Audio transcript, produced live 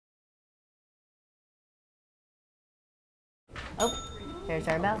Oh, there's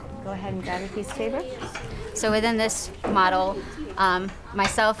our bell. Go ahead and grab a piece of paper. So within this model,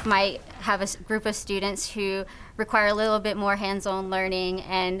 myself might have a group of students who require a little bit more hands-on learning,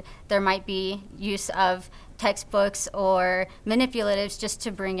 and there might be use of textbooks or manipulatives just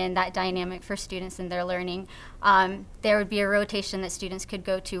to bring in that dynamic for students in their learning. There would be a rotation that students could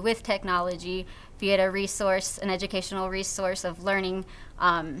go to with technology, be it a resource, an educational resource of learning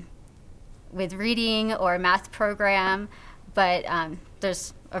with reading or a math program, but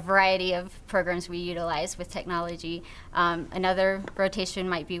there's a variety of programs we utilize with technology. Another rotation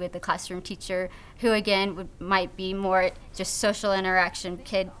might be with the classroom teacher, who again might be more just social interaction,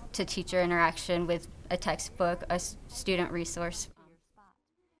 kid to teacher interaction with a textbook, a student resource.